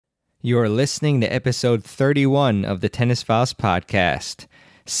You are listening to episode 31 of the Tennis Files podcast.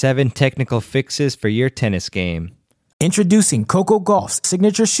 7 technical fixes for your tennis game. Introducing Coco Gauff's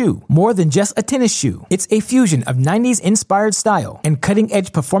signature shoe, more than just a tennis shoe. It's a fusion of 90s-inspired style and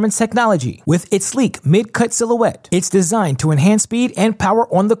cutting-edge performance technology. With its sleek mid-cut silhouette, it's designed to enhance speed and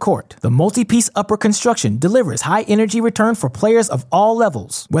power on the court. The multi-piece upper construction delivers high-energy return for players of all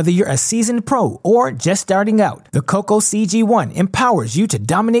levels. Whether you're a seasoned pro or just starting out, the Coco CG1 empowers you to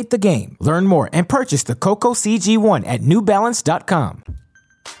dominate the game. Learn more and purchase the Coco CG1 at NewBalance.com.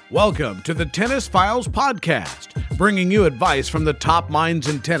 Welcome to the Tennis Files podcast, bringing you advice from the top minds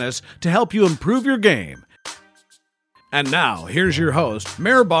in tennis to help you improve your game. And now, here's your host,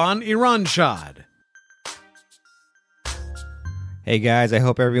 Mehrban Iranshad. Hey guys, I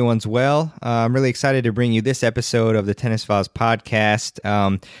hope everyone's well. I'm really excited to bring you this episode of the Tennis Files podcast.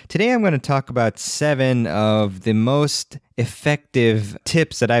 Today I'm going to talk about 7 of the most effective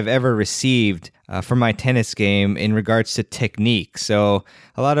tips that I've ever received for my tennis game in regards to technique. So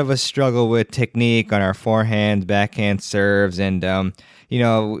a lot of us struggle with technique on our forehand, backhand serves, and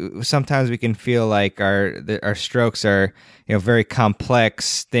sometimes we can feel like our strokes are very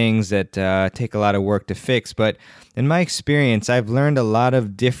complex things that take a lot of work to fix. But in my experience, I've learned a lot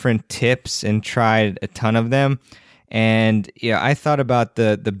of different tips and tried a ton of them. And I thought about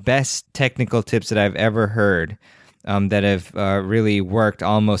the best technical tips that I've ever heard that have really worked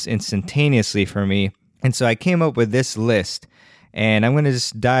almost instantaneously for me. And so I came up with this list, and I'm going to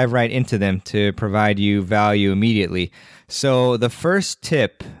just dive right into them to provide you value immediately. So the first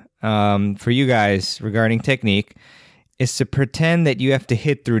tip for you guys regarding technique is to pretend that you have to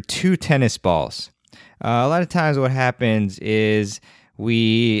hit through 2 tennis balls. A lot of times what happens is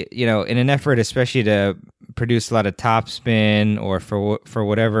we, in an effort especially to produce a lot of topspin or for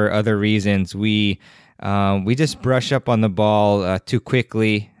whatever other reasons, we just brush up on the ball too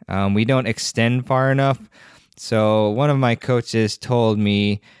quickly. We don't extend far enough. So one of my coaches told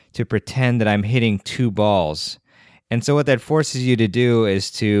me to pretend that I'm hitting 2 balls. And so what that forces you to do is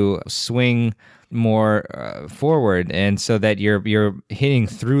to swing more forward, and so that you're hitting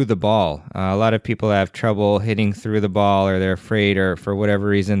through the ball. A lot of people have trouble hitting through the ball, or they're afraid, or for whatever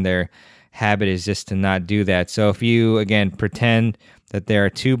reason their habit is just to not do that. So if you, again, pretend that there are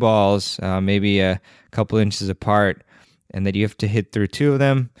 2 balls, maybe a couple inches apart, and that you have to hit through 2 of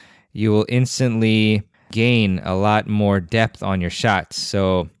them, you will instantly gain a lot more depth on your shots.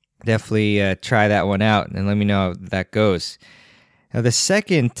 So definitely try that one out and let me know how that goes. Now, the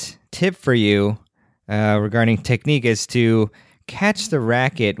second tip for you regarding technique is to catch the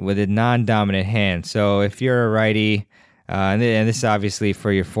racket with a non-dominant hand. So if you're a righty, and this is obviously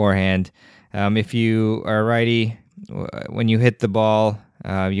for your forehand, if you are a righty, when you hit the ball,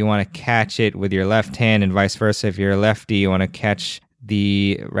 you want to catch it with your left hand, and vice versa. If you're a lefty, you want to catch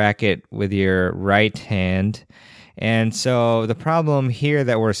the racket with your right hand. And so the problem here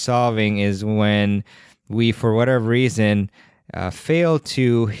that we're solving is when we, for whatever reason, fail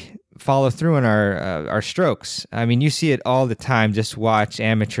to follow through on our strokes. I mean, you see it all the time. Just watch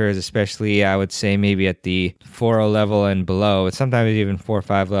amateurs, especially, I would say, maybe at the 4.0 level and below, sometimes even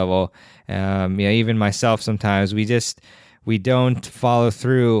 4.5 level. Even myself, sometimes we don't follow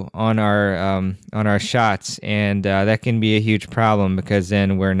through on our shots, and that can be a huge problem because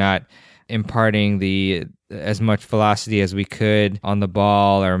then we're not imparting as much velocity as we could on the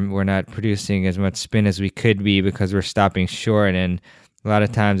ball, or we're not producing as much spin as we could be because we're stopping short. And a lot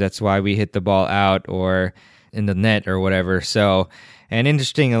of times that's why we hit the ball out or in the net or whatever. So, and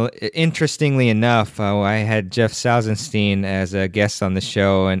interestingly enough, I had Jeff Sausenstein as a guest on the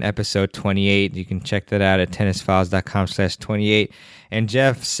show in episode 28. You can check that out at tennisfiles.com/28. And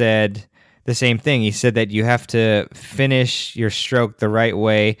Jeff said the same thing. He said that you have to finish your stroke the right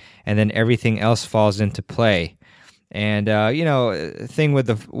way, and then everything else falls into play. And thing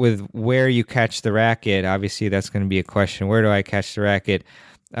with where you catch the racket, obviously that's going to be a question. Where do I catch the racket?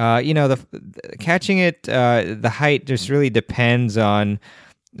 Catching it, the height just really depends on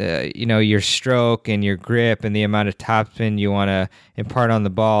your stroke and your grip and the amount of topspin you want to impart on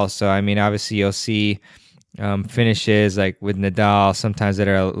the ball. So I mean, obviously you'll see finishes like with Nadal sometimes that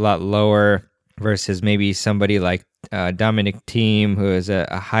are a lot lower versus maybe somebody like Dominic Thiem, who is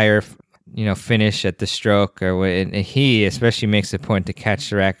a higher finish at the stroke, and he especially makes a point to catch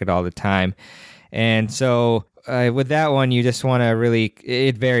the racket all the time. And so with that one, you just want to really,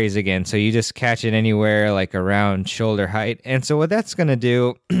 it varies again. So you just catch it anywhere like around shoulder height. And so what that's going to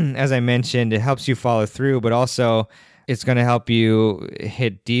do, as I mentioned, it helps you follow through, but also it's going to help you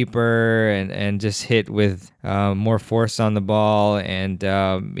hit deeper and just hit with more force on the ball. And,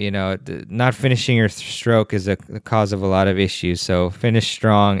 not finishing your stroke is the cause of a lot of issues. So finish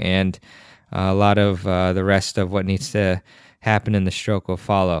strong, and a lot of the rest of what needs to happen in the stroke will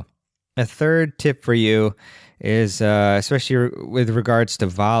follow. A third tip for you is, especially with regards to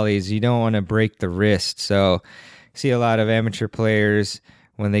volleys, you don't want to break the wrist. So see a lot of amateur players,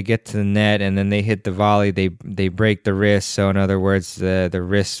 when they get to the net and then they hit the volley, they break the wrist. So in other words, the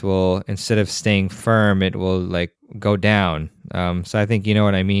wrist will, instead of staying firm, it will like go down. So I think you know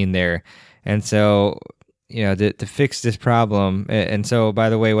what I mean there. And so, to fix this problem, and so by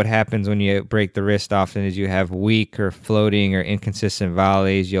the way, what happens when you break the wrist often is you have weak or floating or inconsistent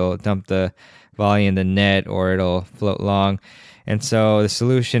volleys. You'll dump the volley in the net, or it'll float long. And so the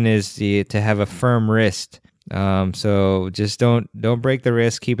solution is to have a firm wrist. So just don't break the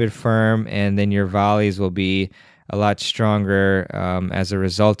wrist, keep it firm, and then your volleys will be a lot stronger as a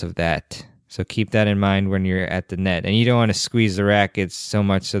result of that. So keep that in mind when you're at the net. And you don't want to squeeze the rackets so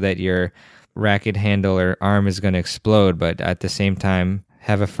much so that your racket handle or arm is going to explode, but at the same time,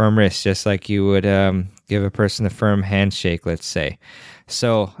 have a firm wrist, just like you would give a person a firm handshake, let's say.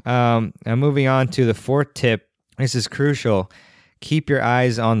 So moving on to the fourth tip, this is crucial. Keep your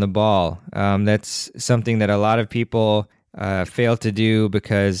eyes on the ball. That's something that a lot of people fail to do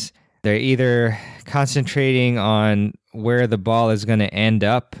because they're either concentrating on where the ball is going to end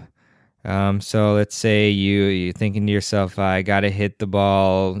up. So let's say you're thinking to yourself, I got to hit the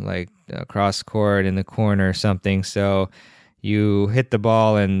ball like across court in the corner or something. So you hit the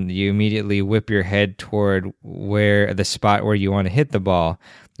ball and you immediately whip your head toward the spot where you want to hit the ball.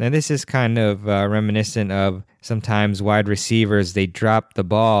 Now, this is kind of reminiscent of sometimes wide receivers, they drop the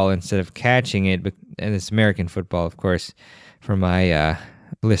ball instead of catching it, and it's American football, of course, for my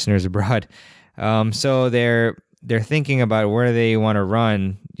listeners abroad. So they're thinking about where they want to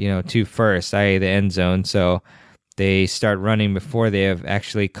run, to first, i.e. the end zone. So they start running before they have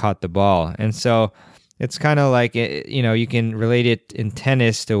actually caught the ball. And so it's kind of like, you can relate it in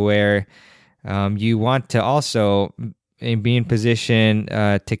tennis to where you want to also be in position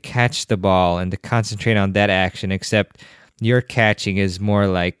to catch the ball and to concentrate on that action, except your catching is more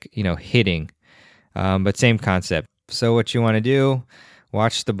like, hitting, but same concept. So what you want to do,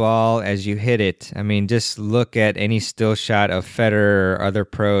 watch the ball as you hit it. I mean, just look at any still shot of Federer or other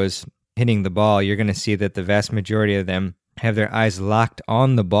pros hitting the ball. You're going to see that the vast majority of them have their eyes locked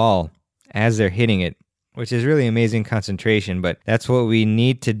on the ball as they're hitting it, which is really amazing concentration. But that's what we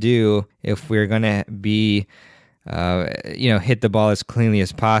need to do if we're going to be hit the ball as cleanly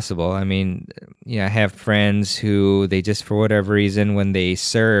as possible. I mean, I have friends who they just, for whatever reason, when they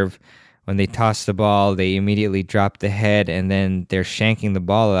serve, when they toss the ball, they immediately drop the head and then they're shanking the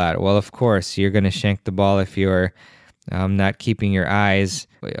ball out. Well, of course, you're going to shank the ball if you're not keeping your eyes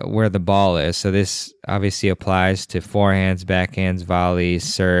where the ball is. So this obviously applies to forehands, backhands, volleys,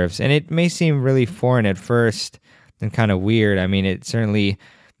 serves. And it may seem really foreign at first and kind of weird. I mean, it certainly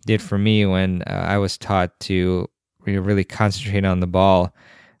did for me when I was taught to really concentrate on the ball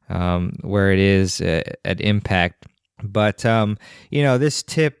where it is at impact. But, this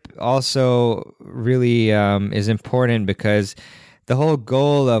tip also really is important because the whole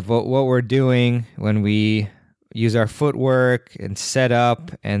goal of what we're doing when we use our footwork and set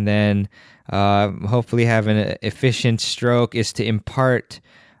up and then hopefully have an efficient stroke is to impart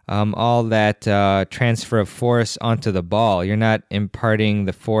all that transfer of force onto the ball. You're not imparting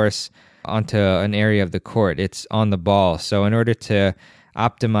the force onto an area of the court. It's on the ball. So in order to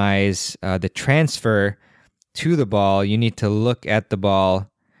optimize the transfer to the ball, you need to look at the ball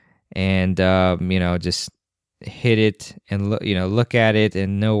and, just hit it and look at it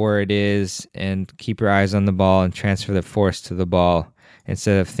and know where it is and keep your eyes on the ball and transfer the force to the ball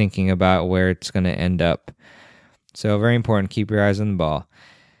instead of thinking about where it's going to end up. So very important, keep your eyes on the ball.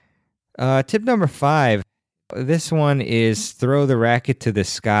 Tip number 5, this one is throw the racket to the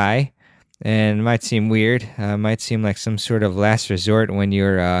sky. And it might seem weird, might seem like some sort of last resort when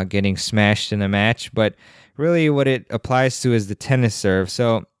you're getting smashed in a match, but really what it applies to is the tennis serve.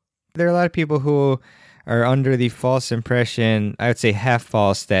 So there are a lot of people who are under the false impression, I would say half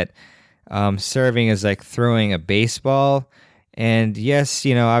false, that serving is like throwing a baseball. And yes,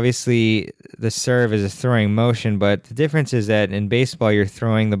 obviously the serve is a throwing motion, but the difference is that in baseball you're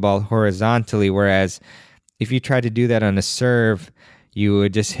throwing the ball horizontally, whereas if you try to do that on a serve, you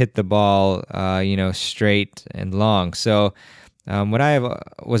would just hit the ball, straight and long. So what I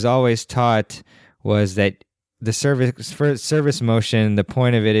was always taught was that the service motion, the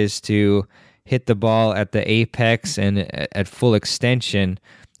point of it is to hit the ball at the apex and at full extension,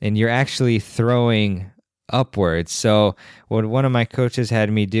 and you're actually throwing upwards. So what one of my coaches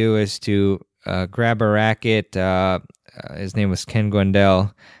had me do is to grab a racket. His name was Ken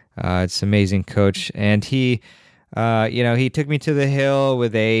Gwendell. It's an amazing coach. And he took me to the hill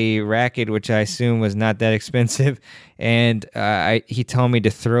with a racket, which I assume was not that expensive. And he told me to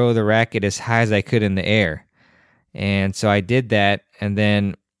throw the racket as high as I could in the air. And so I did that. And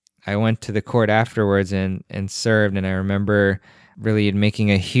then I went to the court afterwards and served. And I remember really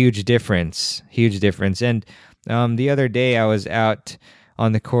making a huge difference. And the other day I was out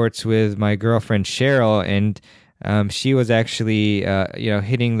on the courts with my girlfriend Cheryl, and she was actually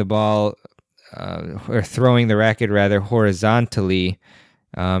hitting the ball or throwing the racket rather horizontally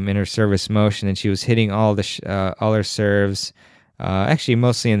in her service motion, and she was hitting all her serves, actually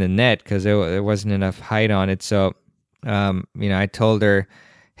mostly in the net because there wasn't enough height on it. So I told her,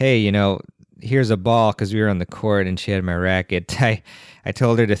 hey, here's a ball, because we were on the court and she had my racket. I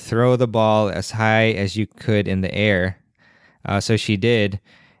told her to throw the ball as high as you could in the air. So she did.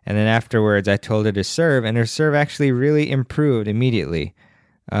 And then afterwards, I told her to serve, and her serve actually really improved immediately.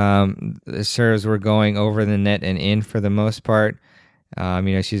 The serves were going over the net and in for the most part.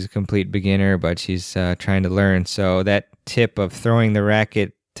 She's a complete beginner, but she's trying to learn. So that tip of throwing the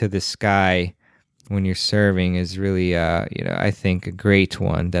racket to the sky when you're serving is really, I think a great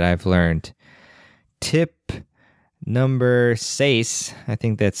one that I've learned. Tip number 6, I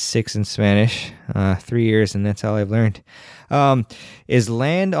think that's 6 in Spanish, 3 years, and that's all I've learned, is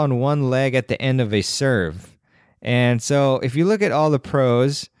land on one leg at the end of a serve. And so if you look at all the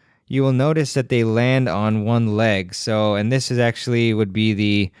pros, you will notice that they land on one leg. So, and this is actually would be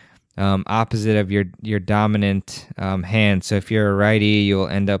the opposite of your dominant hand. So if you're a righty, you'll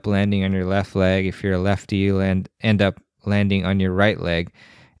end up landing on your left leg. If you're a lefty, you'll end up landing on your right leg.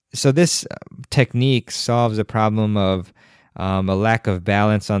 So this technique solves a problem of a lack of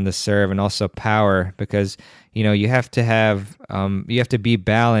balance on the serve and also power, because you have to be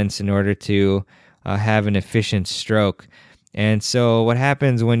balanced in order to have an efficient stroke. And so what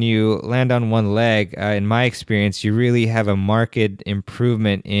happens when you land on one leg, in my experience, you really have a marked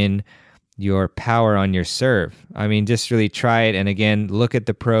improvement in your power on your serve. I mean, just really try it. And again, look at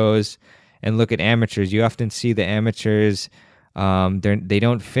the pros and look at amateurs. You often see the amateurs, they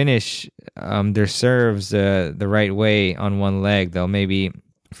don't finish their serves the right way on one leg. They'll maybe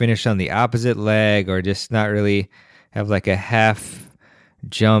finish on the opposite leg, or just not really have like a half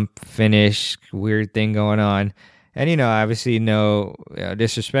jump finish, weird thing going on. And, obviously no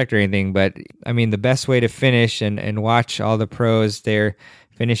disrespect or anything, but I mean, the best way to finish and watch all the pros, they're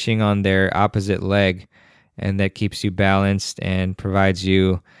finishing on their opposite leg, and that keeps you balanced and provides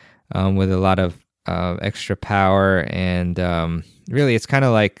you with a lot of extra power. And really, it's kind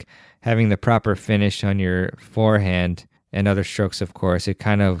of like having the proper finish on your forehand and other strokes, of course. It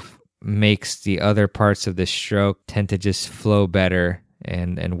kind of makes the other parts of the stroke tend to just flow better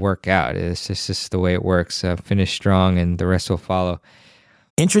and work out. It's just the way it works. Finish strong and the rest will follow.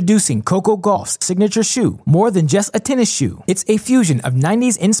 Introducing Coco Gauff's signature shoe, more than just a tennis shoe. It's a fusion of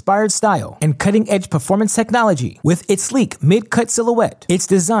 90s inspired style and cutting-edge performance technology. With its sleek mid-cut silhouette, it's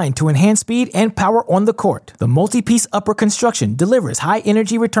designed to enhance speed and power on the court. The multi-piece upper construction delivers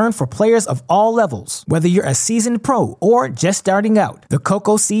high-energy return for players of all levels. Whether you're a seasoned pro or just starting out, the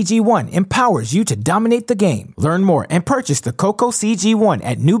Coco CG1 empowers you to dominate the game. Learn more and purchase the Coco CG1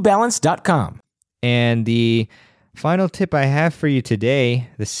 at newbalance.com. And the final tip I have for you today,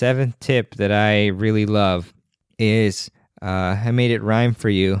 the 7th tip that I really love, is I made it rhyme for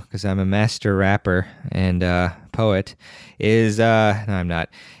you because I'm a master rapper and poet. No, I'm not.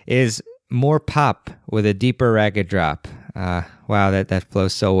 Is more pop with a deeper racket drop. Wow, that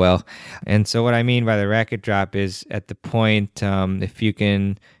flows so well. And so what I mean by the racket drop is at the point, if you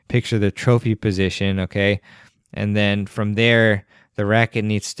can picture the trophy position, okay, and then from there the racket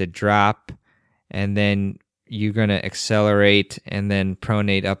needs to drop, and then you're going to accelerate and then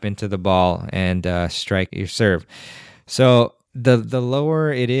pronate up into the ball and strike your serve. So the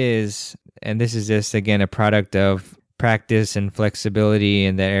lower it is, and this is just, again, a product of practice and flexibility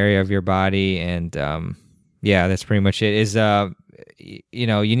in that area of your body, and that's pretty much it, is,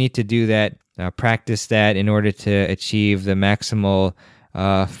 you need to do that, practice that in order to achieve the maximal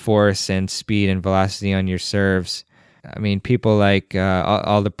force and speed and velocity on your serves. I mean, people like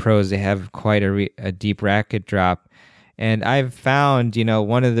all the pros, they have quite a deep racket drop. And I've found,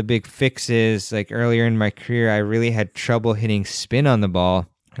 one of the big fixes, like earlier in my career, I really had trouble hitting spin on the ball.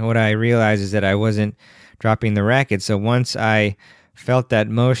 And what I realized is that I wasn't dropping the racket. So once I felt that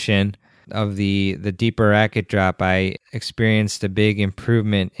motion of the deeper racket drop, I experienced a big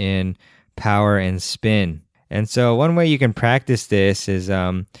improvement in power and spin. And so one way you can practice this is,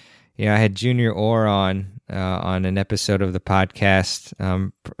 I had Junior Orr on an episode of the podcast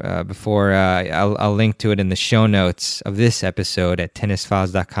before. I'll link to it in the show notes of this episode at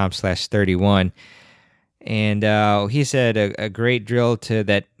tennisfiles.com/31. And he said a great drill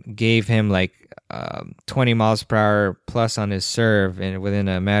that gave him like 20 miles per hour plus on his serve, and within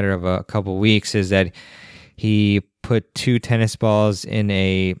a matter of a couple weeks, is that he put 2 tennis balls in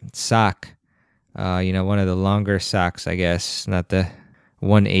a sock, one of the longer socks, I guess, not the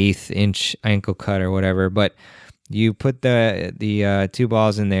 1/8 inch ankle cut or whatever, but you put the 2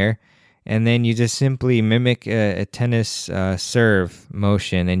 balls in there, and then you just simply mimic a tennis serve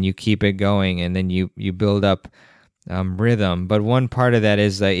motion, and you keep it going, and then you build up rhythm. But one part of that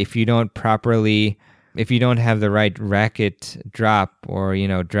is that if you don't have the right racket drop, or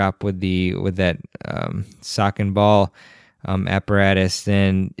drop with that sock and ball apparatus,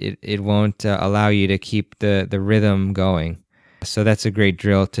 then it won't allow you to keep the rhythm going. So that's a great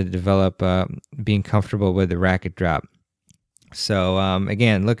drill to develop being comfortable with the racket drop. So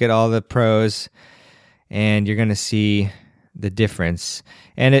again, look at all the pros, and you're going to see the difference.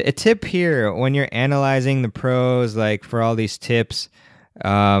 And a tip here, when you're analyzing the pros, like for all these tips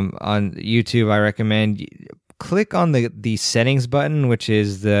on YouTube, I recommend click on the settings button, which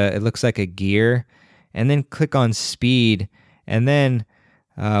is it looks like a gear, and then click on speed, and then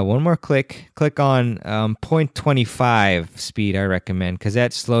one more click on 0.25 speed, I recommend, because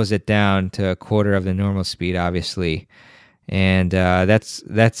that slows it down to a quarter of the normal speed, obviously. And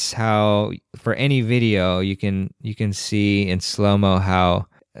that's how, for any video, you can see in slow-mo how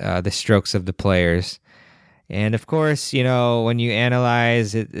the strokes of the players. And of course, when you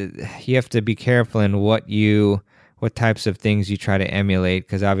analyze it, you have to be careful in what types of things you try to emulate,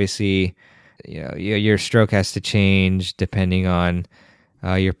 because obviously, your stroke has to change depending on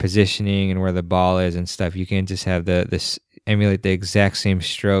your positioning and where the ball is and stuff. You can't just have this emulate the exact same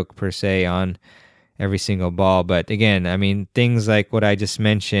stroke per se on every single ball. But again, I mean, things like what I just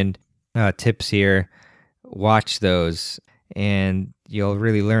mentioned, tips here, watch those, and you'll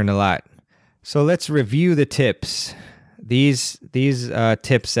really learn a lot. So let's review the tips. These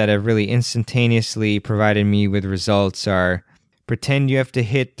tips that have really instantaneously provided me with results are: pretend you have to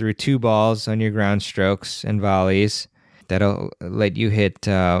hit through 2 balls on your ground strokes and volleys. That'll let you hit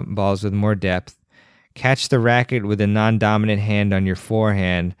balls with more depth. Catch the racket with a non-dominant hand on your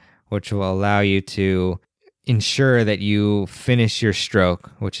forehand, which will allow you to ensure that you finish your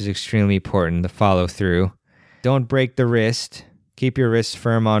stroke, which is extremely important, the follow through. Don't break the wrist. Keep your wrist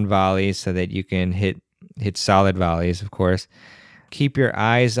firm on volleys so that you can hit solid volleys, of course. Keep your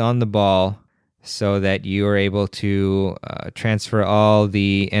eyes on the ball so that you are able to transfer all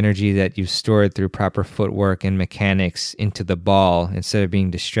the energy that you've stored through proper footwork and mechanics into the ball, instead of being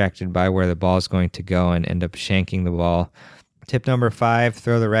distracted by where the ball is going to go and end up shanking the ball. Tip number 5,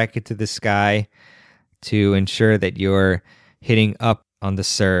 throw the racket to the sky to ensure that you're hitting up on the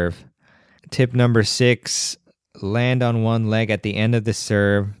serve. Tip number 6, land on one leg at the end of the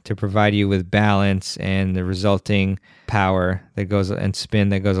serve to provide you with balance and the resulting power and spin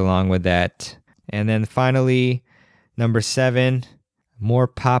that goes along with that. And then finally, number 7, more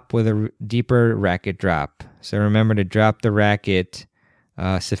pop with a deeper racket drop. So remember to drop the racket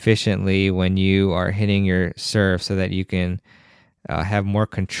sufficiently when you are hitting your serve so that you can have more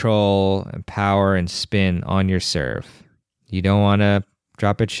control and power and spin on your serve. You don't want to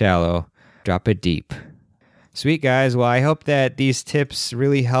drop it shallow, drop it deep. Sweet, guys. Well, I hope that these tips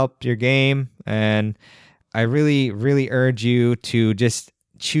really helped your game, and I really, really urge you to just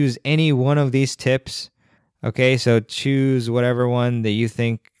choose any one of these tips. Okay, so choose whatever one that you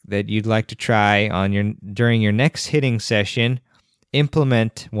think that you'd like to try during your next hitting session.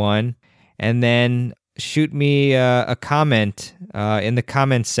 Implement one, and then shoot me a comment in the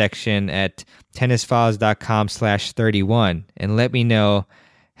comments section at tennisfiles.com/31 and let me know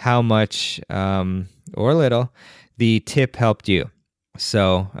how much or little the tip helped you.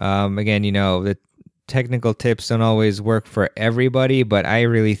 So again, the technical tips don't always work for everybody, but I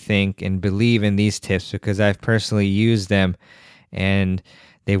really think and believe in these tips because I've personally used them and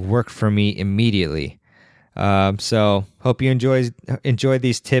they've worked for me immediately. So hope you enjoyed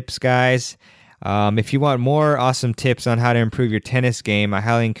these tips, guys. If you want more awesome tips on how to improve your tennis game, I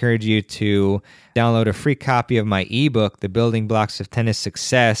highly encourage you to download a free copy of my ebook, The Building Blocks of Tennis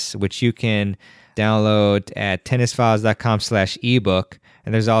Success, which you can download at tennisfiles.com/ebook.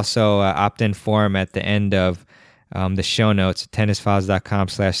 And there's also an opt-in form at the end of the show notes at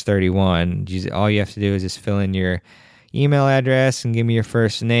tennisfiles.com/31. All you have to do is just fill in your email address and give me your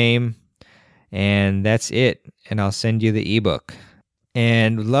first name, and that's it. And I'll send you the ebook.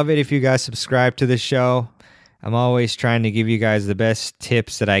 And would love it if you guys subscribe to the show. I'm always trying to give you guys the best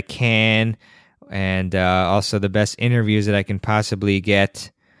tips that I can, and also the best interviews that I can possibly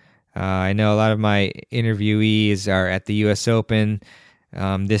get. I know a lot of my interviewees are at the U.S. Open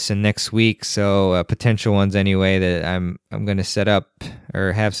this and next week, so potential ones anyway that I'm going to set up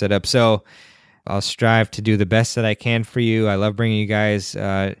or have set up. So I'll strive to do the best that I can for you. I love bringing you guys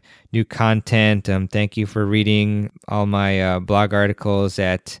new content. Thank you for reading all my blog articles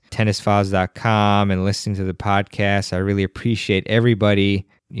at tennisfiles.com and listening to the podcast. I really appreciate everybody,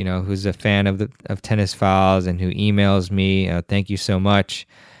 who's a fan of Tennis Files and who emails me. Thank you so much.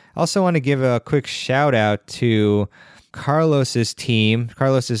 I also want to give a quick shout out to Carlos's team,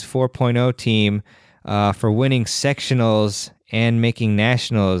 Carlos's 4.0 team, for winning sectionals and making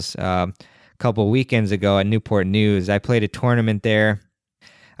nationals couple weekends ago at Newport News. I played a tournament there.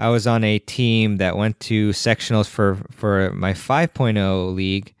 I was on a team that went to sectionals for my 5.0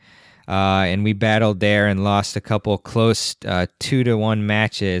 league, and we battled there and lost a couple close 2-1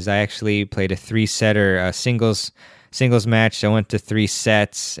 matches. I actually played a 3-setter singles match. I went to 3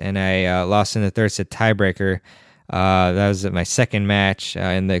 sets, and I lost in the third set tiebreaker. That was my second match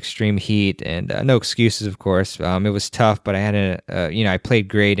in the extreme heat, and no excuses, of course. It was tough, but I had I played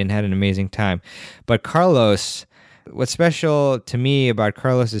great and had an amazing time. But Carlos, what's special to me about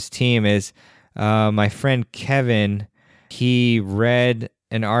Carlos's team is my friend Kevin. He read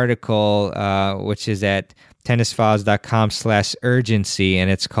an article which is at tennisfiles.com/urgency,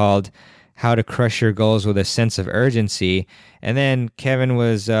 and it's called "How to Crush Your Goals with a Sense of Urgency." And then Kevin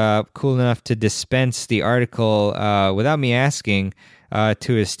was cool enough to dispense the article without me asking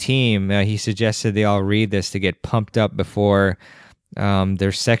to his team. He suggested they all read this to get pumped up before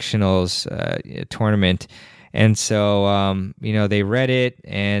their sectionals tournament. And so, they read it,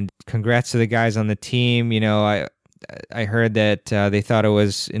 and congrats to the guys on the team. I heard that they thought it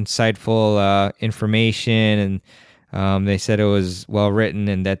was insightful information, and they said it was well written,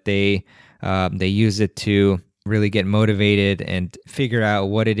 and that they use it to really get motivated and figure out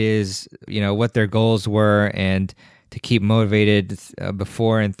what it is, what their goals were, and to keep motivated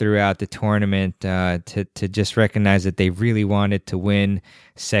before and throughout the tournament, to just recognize that they really wanted to win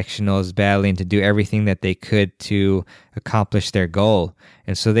sectionals badly and to do everything that they could to accomplish their goal.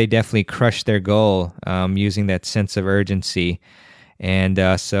 And so they definitely crushed their goal using that sense of urgency. And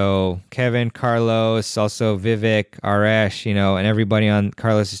so Kevin, Carlos, also Vivek, Arash, and everybody on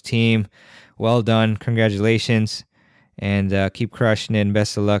Carlos's team, well done. Congratulations. And keep crushing it, and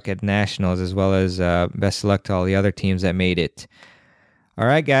best of luck at Nationals, as well as best of luck to all the other teams that made it. All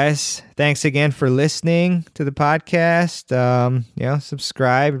right, guys. Thanks again for listening to the podcast.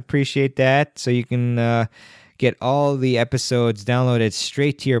 Subscribe. Appreciate that. So you can get all the episodes downloaded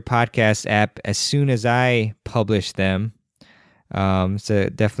straight to your podcast app as soon as I publish them. So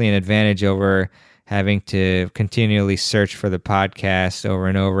definitely an advantage over having to continually search for the podcast over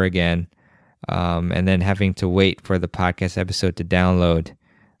and over again. And then having to wait for the podcast episode to download.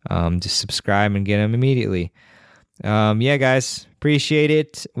 Just subscribe and get them immediately. Guys, appreciate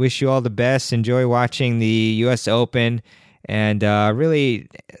it. Wish you all the best. Enjoy watching the U.S. Open. And really,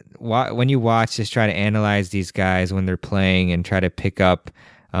 when you watch, just try to analyze these guys when they're playing and try to pick up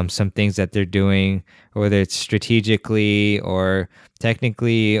some things that they're doing, whether it's strategically or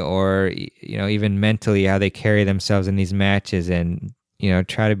technically or even mentally, how they carry themselves in these matches, and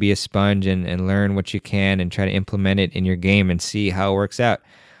try to be a sponge and learn what you can and try to implement it in your game and see how it works out.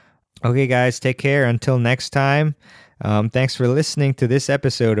 Okay, guys, take care. Until next time, thanks for listening to this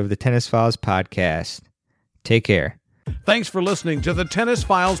episode of the Tennis Files podcast. Take care. Thanks for listening to the Tennis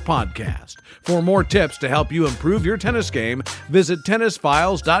Files podcast. For more tips to help you improve your tennis game, visit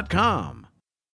tennisfiles.com.